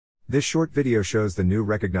This short video shows the new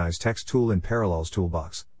Recognize Text tool in Parallels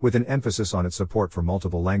Toolbox, with an emphasis on its support for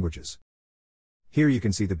multiple languages. Here you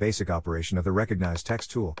can see the basic operation of the Recognize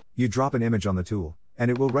Text tool. You drop an image on the tool, and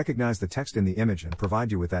it will recognize the text in the image and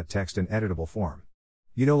provide you with that text in editable form.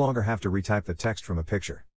 You no longer have to retype the text from a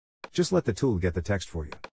picture. Just let the tool get the text for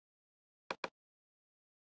you.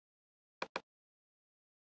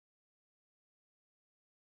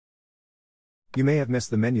 You may have missed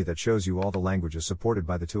the menu that shows you all the languages supported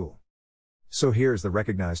by the tool. So here's the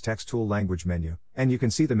Recognize Text tool language menu, and you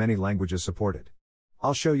can see the many languages supported.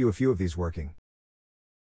 I'll show you a few of these working.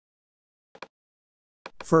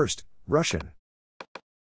 First, Russian.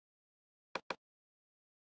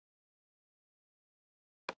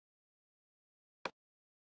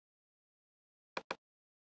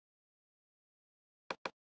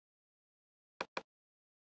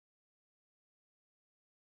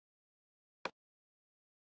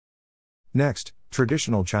 Next,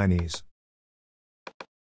 traditional Chinese.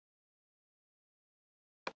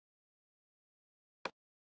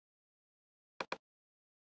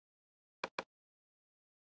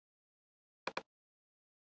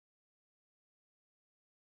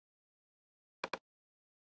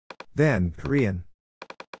 Then, Korean.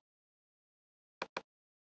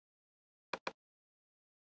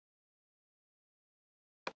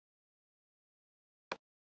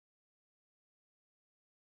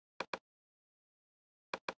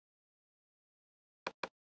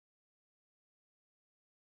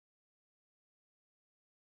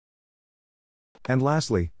 And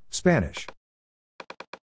lastly, Spanish.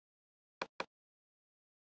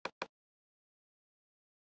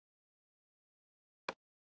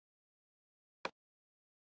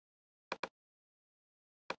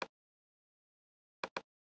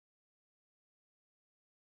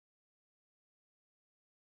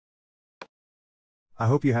 I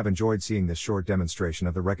hope you have enjoyed seeing this short demonstration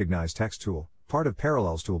of the Recognize Text tool, part of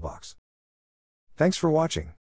Parallels Toolbox. Thanks for watching.